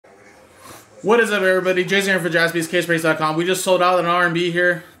What is up, everybody? Jason here for JaspysCaseBreaks.com. We just sold out an RNB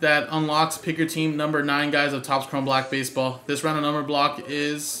here that unlocks Pick Your Team number 9 guys of Topps Chrome Black Baseball. This random number block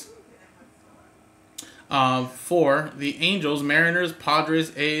is for the Angels, Mariners,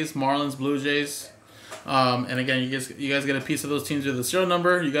 Padres, A's, Marlins, Blue Jays. And again, you guys get a piece of those teams with a serial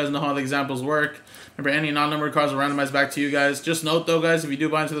number. You guys know how the examples work. Remember, any non-numbered cards will randomize back to you guys. Just note, though, guys, if you do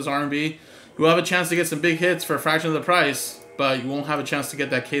buy into this RNB, you will have a chance to get some big hits for a fraction of the price, but you won't have a chance to get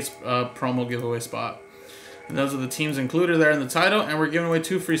that case promo giveaway spot. And those are the teams included there in the title, and we're giving away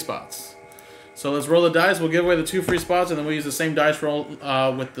 2 free spots. So let's roll the dice. We'll give away the 2 free spots, and then we'll use the same dice roll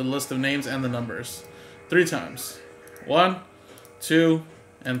with the list of names and the numbers. 3 times. 1, 2,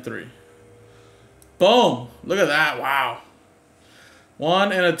 and 3. Boom! Look at that. Wow.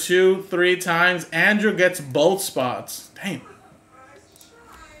 1 and a 2, 3 times. Andrew gets both spots. Damn.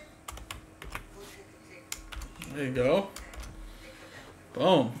 There you go.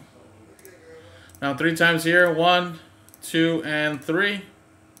 Boom. Now 3 times here. 1, 2, and 3.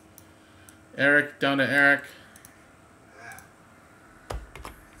 Eric down to Eric.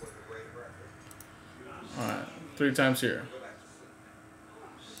 Alright. 3 times here.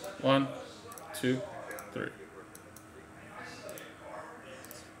 1, 2, 3.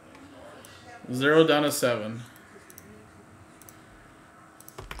 0 down to 7.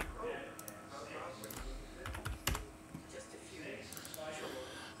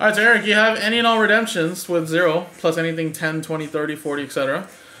 Alright, so Eric, you have any and all redemptions with 0, plus anything 10, 20, 30, 40, etc.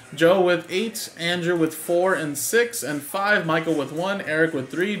 Joe with 8, Andrew with 4 and 6 and 5, Michael with 1, Eric with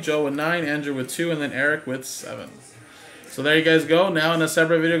 3, Joe with 9, Andrew with 2, and then Eric with 7. So there you guys go. Now in a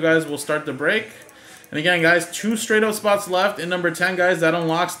separate video, guys, we'll start the break. And again, guys, 2 straight up spots left in number 10, guys. That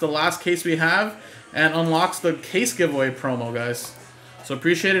unlocks the last case we have and unlocks the case giveaway promo, guys. So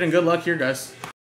appreciate it and good luck here, guys.